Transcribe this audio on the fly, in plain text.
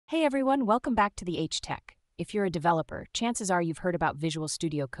Hey everyone, welcome back to the H-Tech. If you're a developer, chances are you've heard about Visual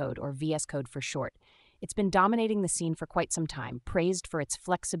Studio Code, or VS Code for short. It's been dominating the scene for quite some time, praised for its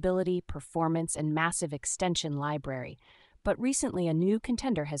flexibility, performance, and massive extension library. But recently, a new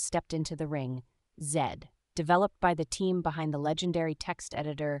contender has stepped into the ring, Zed. Developed by the team behind the legendary text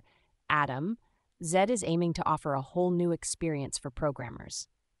editor Atom, Zed is aiming to offer a whole new experience for programmers.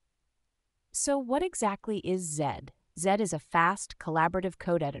 So what exactly is Zed? Zed is a fast, collaborative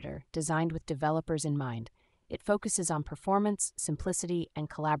code editor designed with developers in mind. It focuses on performance, simplicity, and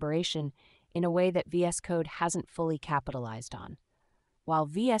collaboration in a way that VS Code hasn't fully capitalized on. While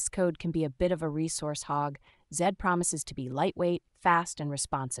VS Code can be a bit of a resource hog, Zed promises to be lightweight, fast, and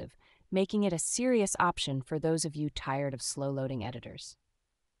responsive, making it a serious option for those of you tired of slow-loading editors.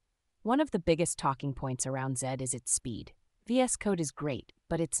 One of the biggest talking points around Zed is its speed. VS Code is great,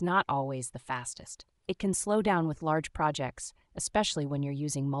 but it's not always the fastest. It can slow down with large projects, especially when you're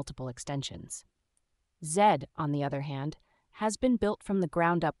using multiple extensions. Zed, on the other hand, has been built from the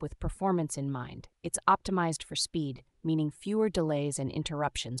ground up with performance in mind. It's optimized for speed, meaning fewer delays and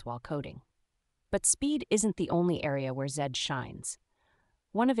interruptions while coding. But speed isn't the only area where Zed shines.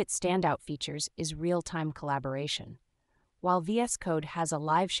 One of its standout features is real-time collaboration. While VS Code has a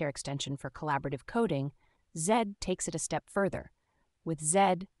live share extension for collaborative coding, Zed takes it a step further. With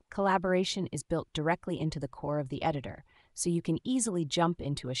Zed, collaboration is built directly into the core of the editor, so you can easily jump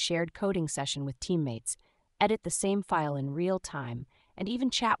into a shared coding session with teammates, edit the same file in real time, and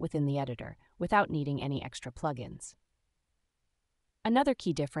even chat within the editor without needing any extra plugins. Another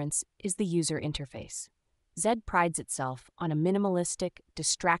key difference is the user interface. Zed prides itself on a minimalistic,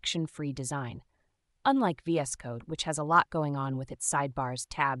 distraction-free design. Unlike VS Code, which has a lot going on with its sidebars,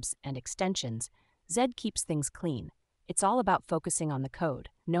 tabs, and extensions, Zed keeps things clean. It's all about focusing on the code,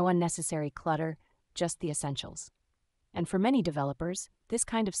 no unnecessary clutter, just the essentials. And for many developers, this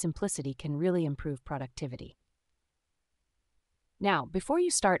kind of simplicity can really improve productivity. Now, before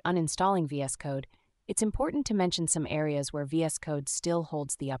you start uninstalling VS Code, it's important to mention some areas where VS Code still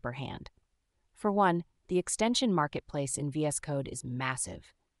holds the upper hand. For one, the extension marketplace in VS Code is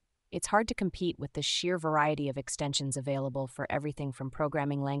massive. It's hard to compete with the sheer variety of extensions available for everything from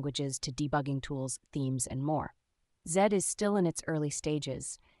programming languages to debugging tools, themes, and more. Zed is still in its early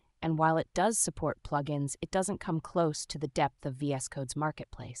stages, and while it does support plugins, it doesn't come close to the depth of VS Code's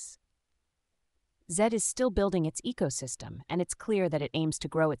marketplace. Zed is still building its ecosystem, and it's clear that it aims to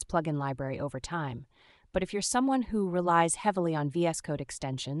grow its plugin library over time. But if you're someone who relies heavily on VS Code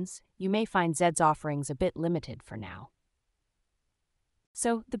extensions, you may find Zed's offerings a bit limited for now.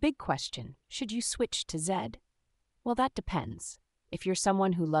 So, the big question, should you switch to Zed? Well, that depends. If you're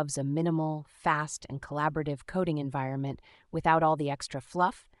someone who loves a minimal, fast, and collaborative coding environment without all the extra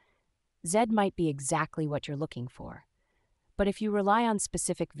fluff, Zed might be exactly what you're looking for. But if you rely on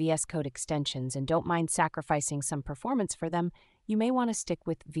specific VS Code extensions and don't mind sacrificing some performance for them, you may want to stick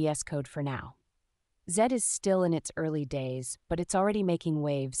with VS Code for now. Zed is still in its early days, but it's already making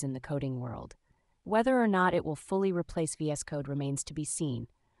waves in the coding world. Whether or not it will fully replace VS Code remains to be seen,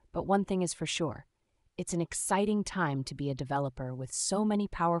 but one thing is for sure. It's an exciting time to be a developer with so many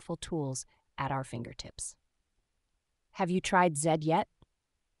powerful tools at our fingertips. Have you tried Zed yet?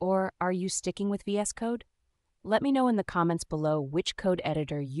 Or are you sticking with VS Code? Let me know in the comments below which code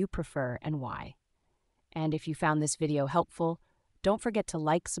editor you prefer and why. And if you found this video helpful, don't forget to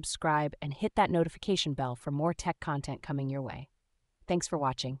like, subscribe, and hit that notification bell for more tech content coming your way. Thanks for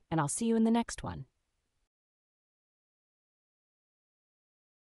watching, and I'll see you in the next one.